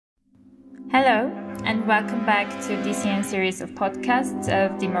Hello, and welcome back to DCN series of podcasts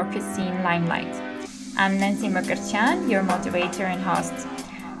of Democracy in Limelight. I'm Nancy Mokartian, your moderator and host.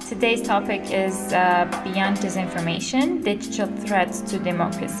 Today's topic is Beyond Disinformation, Digital Threats to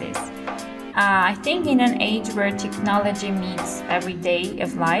Democracies. I think in an age where technology meets every day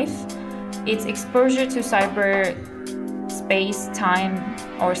of life, its exposure to cyberspace, time,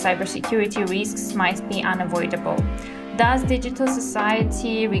 or cybersecurity risks might be unavoidable. Thus, digital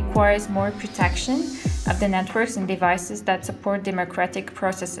society requires more protection of the networks and devices that support democratic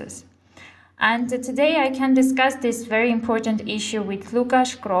processes. And today I can discuss this very important issue with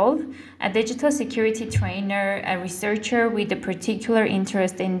Lukasz Krol, a digital security trainer, a researcher with a particular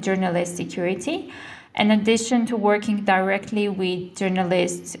interest in journalist security. In addition to working directly with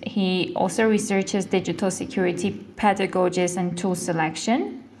journalists, he also researches digital security pedagogies and tool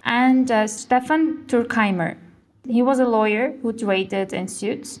selection. And Stefan Turkheimer. He was a lawyer who traded in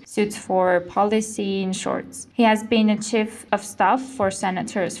suits for policy in short. He has been a chief of staff for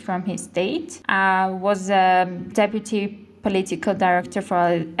senators from his state, was a deputy political director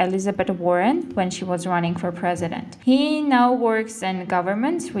for Elizabeth Warren when she was running for president. He now works in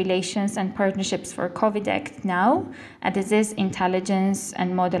government relations and partnerships for CovidActNow, a disease intelligence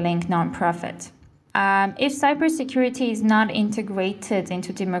and modeling nonprofit. If cybersecurity is not integrated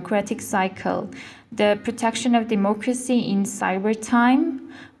into democratic cycle, the protection of democracy in cyber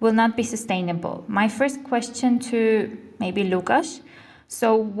time will not be sustainable. My first question to maybe Lukasz.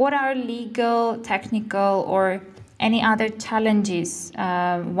 So what are legal, technical, or any other challenges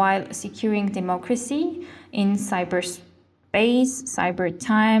while securing democracy in cyberspace, cyber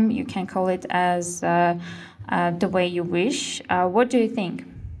time? You can call it as the way you wish. What do you think?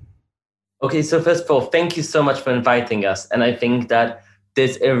 Okay, so first of all, thank you so much for inviting us. And I think that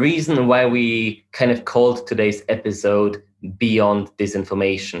there's a reason why we kind of called today's episode Beyond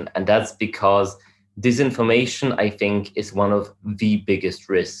Disinformation. And that's because disinformation, I think, is one of the biggest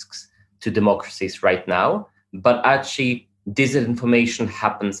risks to democracies right now. But actually, disinformation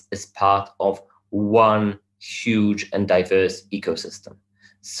happens as part of one huge and diverse ecosystem.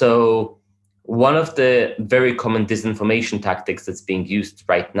 So one of the very common disinformation tactics that's being used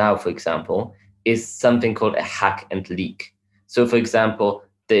right now, for example, is something called a hack and leak. So, for example,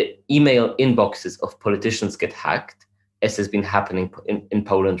 the email inboxes of politicians get hacked, as has been happening in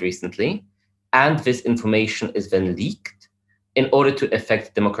Poland recently, and this information is then leaked in order to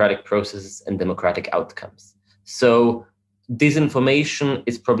affect democratic processes and democratic outcomes. So disinformation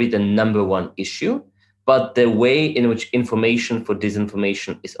is probably the number one issue, but the way in which information for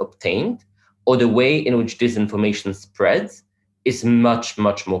disinformation is obtained or the way in which disinformation spreads is much,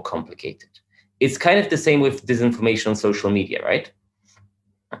 much more complicated. It's kind of the same with disinformation on social media, right?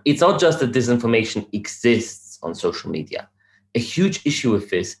 It's not just that disinformation exists on social media. A huge issue with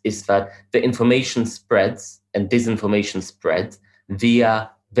this is that the information spreads and disinformation spreads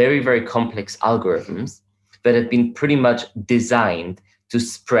via very, very complex algorithms that have been pretty much designed to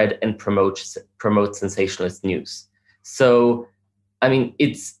spread and promote sensationalist news. So I mean,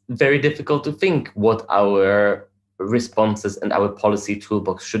 it's very difficult to think what our responses and our policy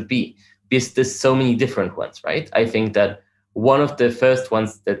toolbox should be, because there's so many different ones, right? I think that one of the first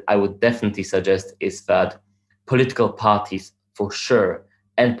ones that I would definitely suggest is that political parties, for sure,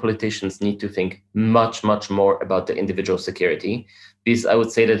 and politicians need to think much, much more about the individual security, because I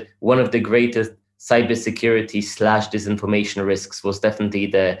would say that one of the greatest cybersecurity / disinformation risks was definitely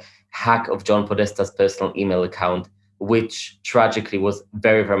the hack of John Podesta's personal email account, which tragically was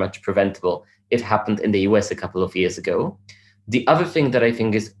very, very much preventable. It happened in the US a couple of years ago. The other thing that I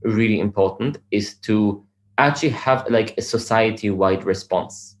think is really important is to actually have like a society-wide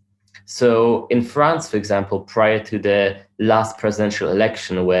response. So in France, for example, prior to the last presidential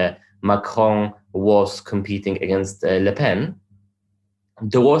election where Macron was competing against Le Pen,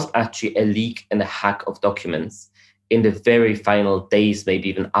 there was actually a leak and a hack of documents in the very final days, maybe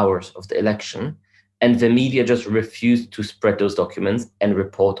even hours of the election. And the media just refused to spread those documents and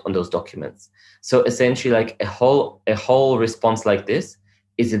report on those documents. So essentially, like a whole response like this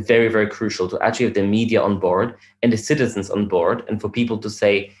is very, very crucial to actually have the media on board and the citizens on board, and for people to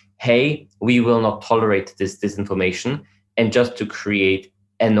say, hey, we will not tolerate this disinformation, and just to create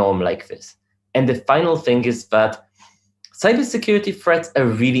a norm like this. And the final thing is that cybersecurity threats are a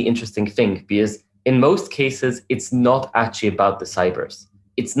really interesting thing, because in most cases, it's not actually about the cybers.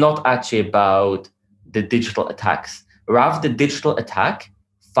 It's not actually about the digital attacks. Rather, the digital attack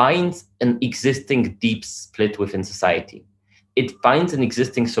finds an existing deep split within society. It finds an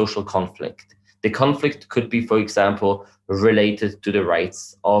existing social conflict. The conflict could be, for example, related to the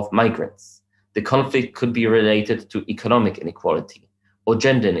rights of migrants. The conflict could be related to economic inequality or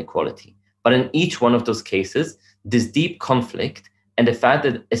gender inequality. But in each one of those cases, this deep conflict and the fact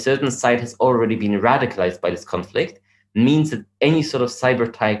that a certain side has already been radicalized by this conflict means that any sort of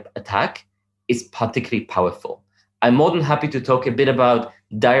cyber type attack is particularly powerful. I'm more than happy to talk a bit about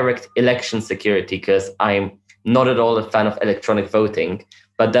direct election security because I'm not at all a fan of electronic voting,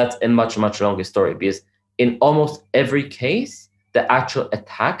 but that's a much, much longer story because in almost every case, the actual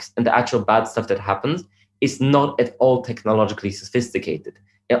attacks and the actual bad stuff that happens is not at all technologically sophisticated.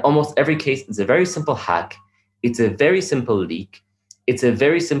 In almost every case, it's a very simple hack. It's a very simple leak. It's a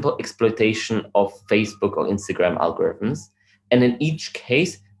very simple exploitation of Facebook or Instagram algorithms. And in each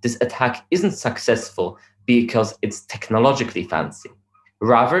case, this attack isn't successful because it's technologically fancy.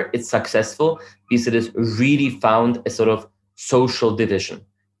 Rather, it's successful because it has really found a sort of social division.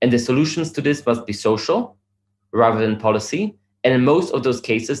 And the solutions to this must be social rather than policy. And in most of those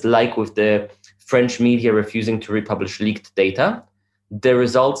cases, like with the French media refusing to republish leaked data, the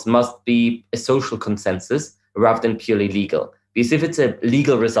results must be a social consensus rather than purely legal. Because if it's a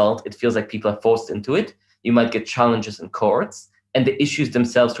legal result, it feels like people are forced into it. You might get challenges in courts, and the issues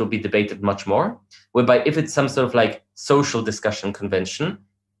themselves will be debated much more. Whereby if it's some sort of like social discussion convention,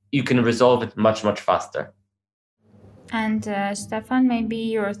 you can resolve it much, much faster. And Stefan, maybe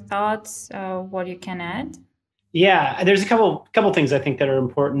your thoughts, what you can add? Yeah, there's a couple things I think that are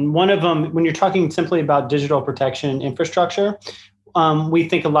important. One of them, when you're talking simply about digital protection infrastructure, we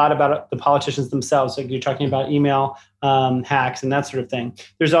think a lot about the politicians themselves. Like you're talking about email hacks and that sort of thing.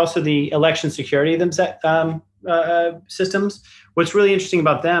 There's also the election security systems. What's really interesting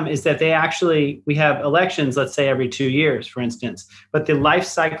about them is that we have elections, let's say every 2 years, for instance, but the life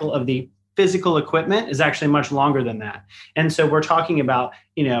cycle of the physical equipment is actually much longer than that. And so we're talking about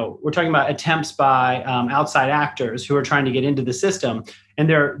attempts by outside actors who are trying to get into the system, and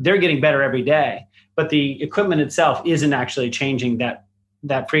they're getting better every day. But the equipment itself isn't actually changing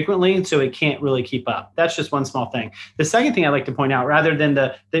that frequently, and so it can't really keep up. That's just one small thing. The second thing I'd like to point out, rather than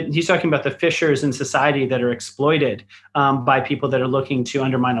he's talking about the fissures in society that are exploited by people that are looking to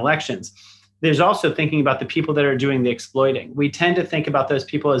undermine elections. There's also thinking about the people that are doing the exploiting. We tend to think about those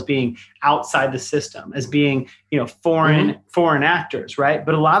people as being outside the system, as being, foreign actors, right?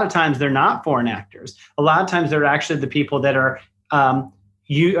 But a lot of times they're not foreign actors. A lot of times they're actually the people that are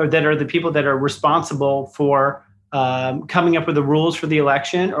the people that are responsible for coming up with the rules for the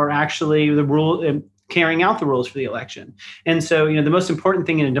election, or actually carrying out the rules for the election. And so, the most important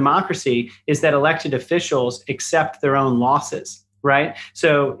thing in a democracy is that elected officials accept their own losses. Right?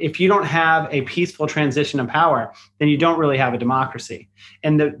 So if you don't have a peaceful transition of power, then you don't really have a democracy.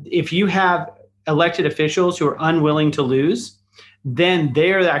 And if you have elected officials who are unwilling to lose, then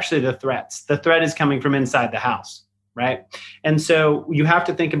they're actually the threats. The threat is coming from inside the house, right? And so you have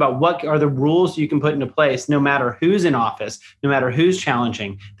to think about what are the rules you can put into place, no matter who's in office, no matter who's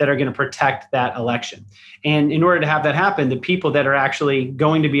challenging, that are going to protect that election. And in order to have that happen, the people that are actually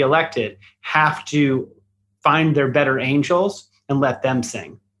going to be elected have to find their better angels and let them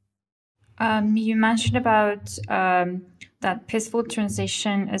sing. You mentioned about that peaceful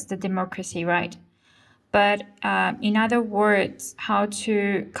transition is the democracy, right? But in other words, how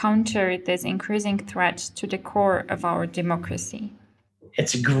to counter this increasing threat to the core of our democracy?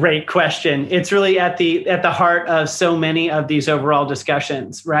 It's a great question. It's really at the heart of so many of these overall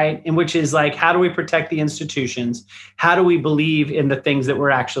discussions, right? And which is like, how do we protect the institutions? How do we believe in the things that we're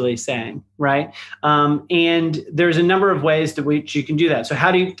actually saying, right? And there's a number of ways to which you can do that. So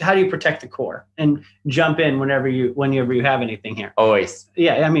how do you protect the core? And jump in whenever you have anything here. Always.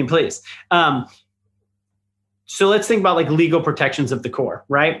 Yeah, please. So let's think about like legal protections of the core,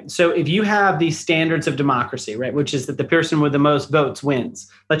 right? So if you have these standards of democracy, right, which is that the person with the most votes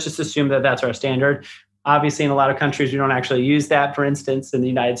wins. Let's just assume that that's our standard. Obviously, in a lot of countries, we don't actually use that. For instance, in the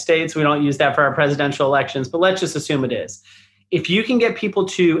United States, we don't use that for our presidential elections, but let's just assume it is. If you can get people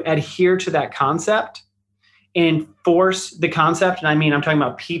to adhere to that concept and force the concept, and I'm talking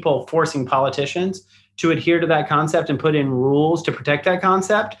about people forcing politicians to adhere to that concept and put in rules to protect that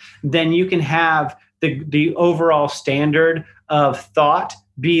concept, then you can have the overall standard of thought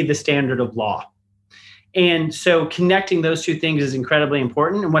be the standard of law. And so connecting those two things is incredibly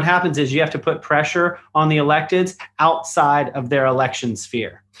important. And what happens is you have to put pressure on the electeds outside of their election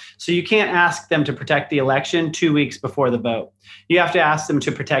sphere. So you can't ask them to protect the election 2 weeks before the vote. You have to ask them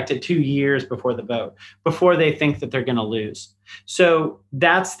to protect it 2 years before the vote, before they think that they're going to lose. So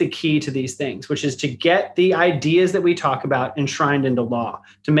that's the key to these things, which is to get the ideas that we talk about enshrined into law,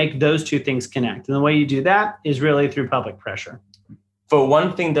 to make those two things connect. And the way you do that is really through public pressure. For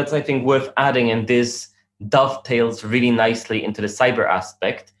one thing that's, I think, worth adding, and this dovetails really nicely into the cyber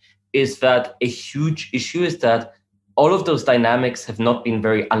aspect, is that a huge issue is that all of those dynamics have not been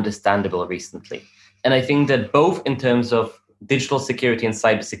very understandable recently. And I think that both in terms of digital security and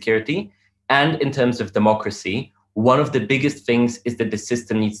cybersecurity, and in terms of democracy, one of the biggest things is that the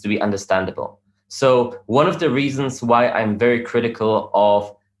system needs to be understandable. So one of the reasons why I'm very critical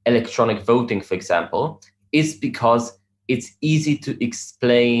of electronic voting, for example, is because it's easy to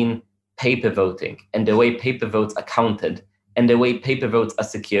explain paper voting and the way paper votes are counted and the way paper votes are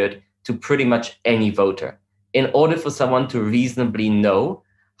secured to pretty much any voter. In order for someone to reasonably know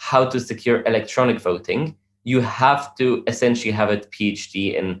how to secure electronic voting, you have to essentially have a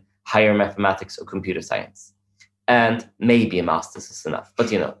PhD in higher mathematics or computer science. And maybe a master's is enough,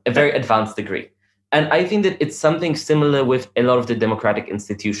 but a very advanced degree. And I think that it's something similar with a lot of the democratic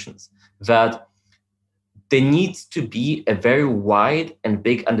institutions, that there needs to be a very wide and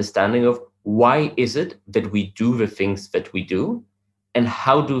big understanding of why is it that we do the things that we do and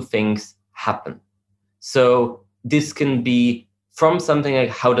how do things happen. So this can be from something like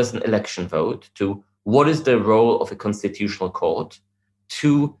how does an election vote to what is the role of a constitutional court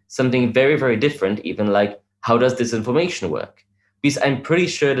to something very, very different, even like how does disinformation work? Because I'm pretty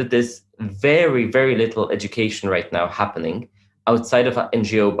sure that there's very, very little education right now happening outside of our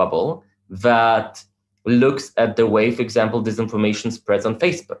NGO bubble that looks at the way, for example, disinformation spreads on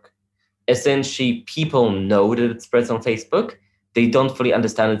Facebook. Essentially, people know that it spreads on Facebook. They don't fully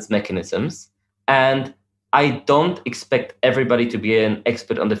understand its mechanisms. And I don't expect everybody to be an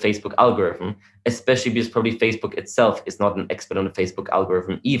expert on the Facebook algorithm, especially because probably Facebook itself is not an expert on the Facebook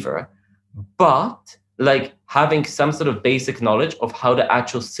algorithm either. But like having some sort of basic knowledge of how the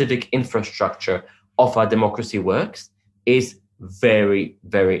actual civic infrastructure of our democracy works is very,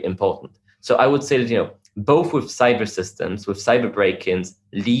 very important. So I would say that, both with cyber systems, with cyber break-ins,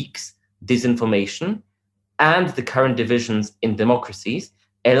 leaks, disinformation, and the current divisions in democracies,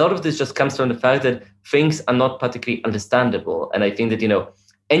 a lot of this just comes from the fact that things are not particularly understandable. And I think that,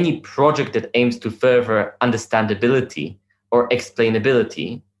 any project that aims to further understandability or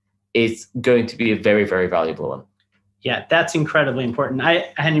explainability is going to be a very, very valuable one. Yeah, that's incredibly important.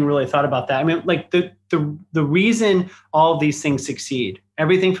 I hadn't really thought about that. I mean, like the reason all of these things succeed,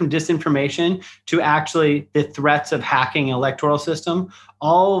 everything from disinformation to actually the threats of hacking an electoral system,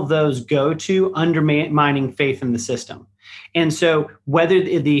 all of those go to undermining faith in the system. And so whether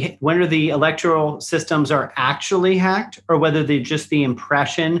the electoral systems are actually hacked or whether they're just the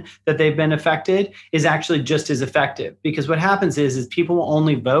impression that they've been affected is actually just as effective. Because what happens is people will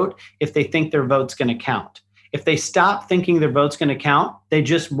only vote if they think their vote's going to count. If they stop thinking their vote's going to count, they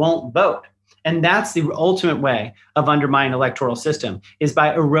just won't vote. And that's the ultimate way of undermining electoral system, is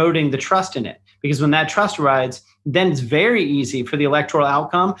by eroding the trust in it. Because when that trust erodes, then it's very easy for the electoral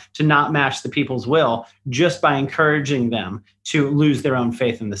outcome to not match the people's will just by encouraging them to lose their own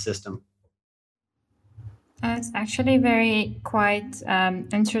faith in the system. It's actually very quite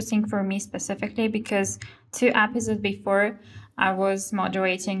interesting for me specifically because 2 episodes before, I was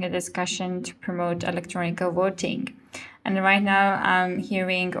moderating a discussion to promote electronic voting. And right now I'm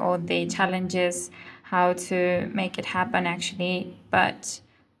hearing all the challenges, how to make it happen actually, but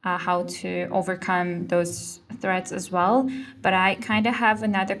how to overcome those threats as well. But I kind of have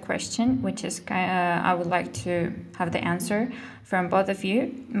another question, which is I would like to have the answer from both of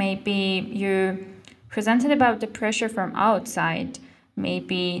you. Maybe you presented about the pressure from outside,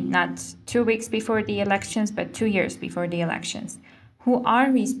 maybe not 2 weeks before the elections, but 2 years before the elections. Who are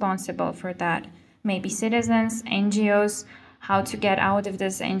responsible for that? Maybe citizens, NGOs, how to get out of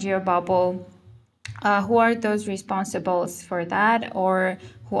this NGO bubble. Who are those responsible for that, or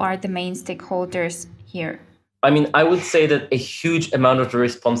who are the main stakeholders here? I mean, I would say that a huge amount of the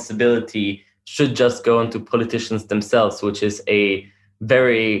responsibility should just go onto politicians themselves, which is a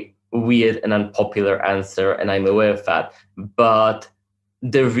very weird and unpopular answer, and I'm aware of that. But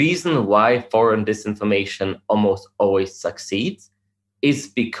the reason why foreign disinformation almost always succeeds is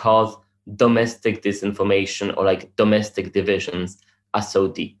because domestic disinformation or like domestic divisions are so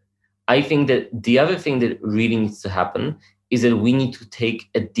deep. I think that the other thing that really needs to happen is that we need to take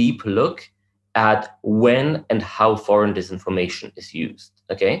a deep look at when and how foreign disinformation is used,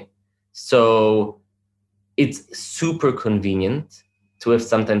 okay? So it's super convenient to have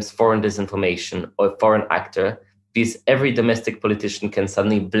sometimes foreign disinformation or a foreign actor, because every domestic politician can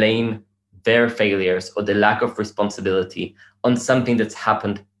suddenly blame their failures or the lack of responsibility on something that's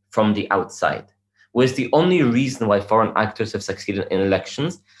happened from the outside. Whereas the only reason why foreign actors have succeeded in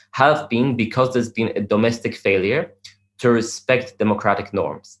elections have been because there's been a domestic failure to respect democratic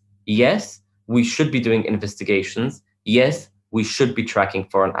norms. Yes, we should be doing investigations. Yes, we should be tracking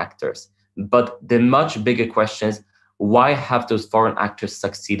foreign actors. But the much bigger question is, why have those foreign actors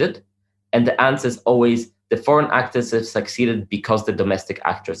succeeded? And the answer is always the foreign actors have succeeded because the domestic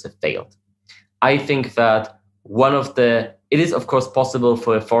actors have failed. I think that it is of course possible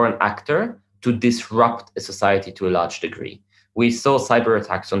for a foreign actor to disrupt a society to a large degree. We saw cyber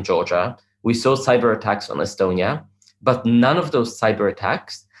attacks on Georgia, we saw cyber attacks on Estonia, but none of those cyber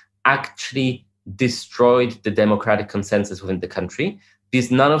attacks actually destroyed the democratic consensus within the country, because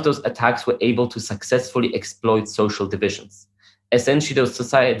none of those attacks were able to successfully exploit social divisions. Essentially,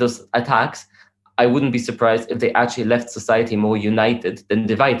 those attacks, I wouldn't be surprised if they actually left society more united than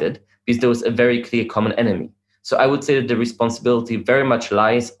divided, because there was a very clear common enemy. So I would say that the responsibility very much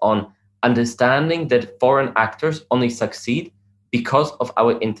lies on understanding that foreign actors only succeed because of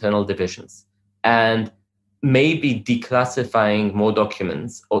our internal divisions. And maybe declassifying more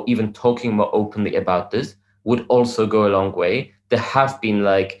documents or even talking more openly about this would also go a long way. There have been,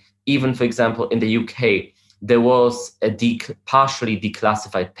 even for example, in the UK, there was a partially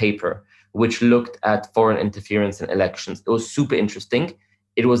declassified paper which looked at foreign interference in elections. It was super interesting.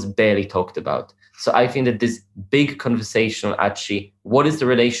 It was barely talked about. So I think that this big conversation, actually, what is the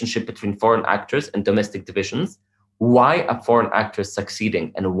relationship between foreign actors and domestic divisions? Why are foreign actors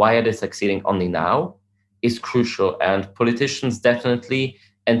succeeding and why are they succeeding only now is crucial. And politicians definitely,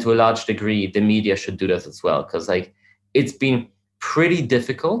 and to a large degree, the media should do that as well. Because it's been pretty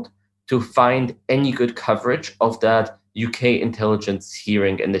difficult to find any good coverage of that UK intelligence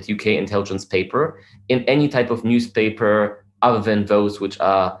hearing and that UK intelligence paper in any type of newspaper other than those which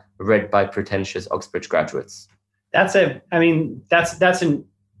are read by pretentious Oxbridge graduates. I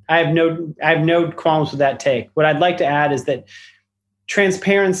have no qualms with that take. What I'd like to add is that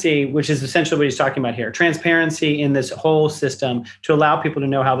transparency, which is essentially what he's talking about here, transparency in this whole system to allow people to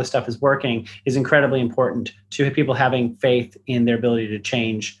know how this stuff is working is incredibly important to people having faith in their ability to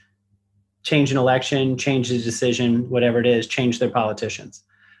change an election, change the decision, whatever it is, change their politicians.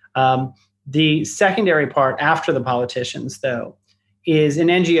 The secondary part after the politicians, though, is, and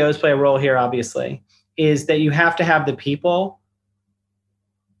NGOs play a role here, obviously, is that you have to have the people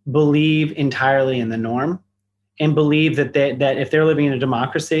believe entirely in the norm and believe that if they're living in a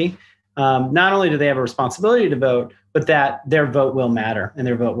democracy, not only do they have a responsibility to vote, but that their vote will matter and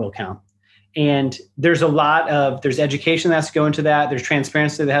their vote will count. And there's education that has to go into that. There's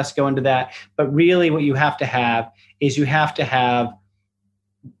transparency that has to go into that. But really what you have to have is you have to have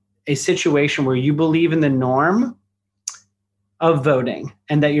a situation where you believe in the norm of voting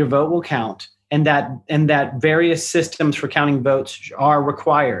and that your vote will count and that various systems for counting votes are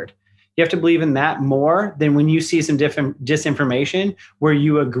required. You have to believe in that more than when you see some different disinformation where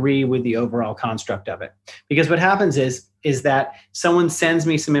you agree with the overall construct of it. Because what happens is that someone sends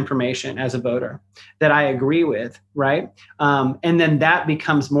me some information as a voter that I agree with, right? And then that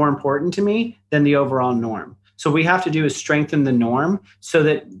becomes more important to me than the overall norm. So what we have to do is strengthen the norm so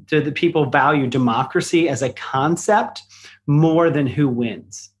that the people value democracy as a concept more than who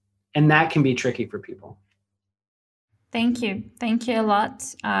wins. And that can be tricky for people. Thank you. Thank you a lot.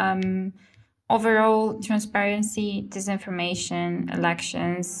 Overall, transparency, disinformation,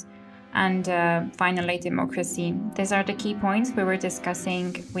 elections, and finally, democracy. These are the key points we were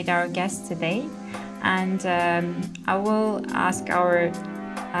discussing with our guests today. And I will ask our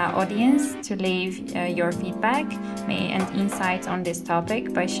audience to leave your feedback and insights on this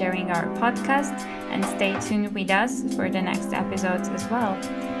topic by sharing our podcast, and stay tuned with us for the next episodes as well.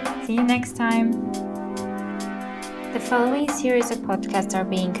 See you next time. The following series of podcasts are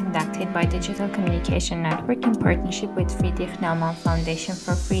being conducted by Digital Communication Network in partnership with Friedrich Naumann Foundation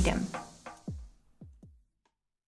for Freedom.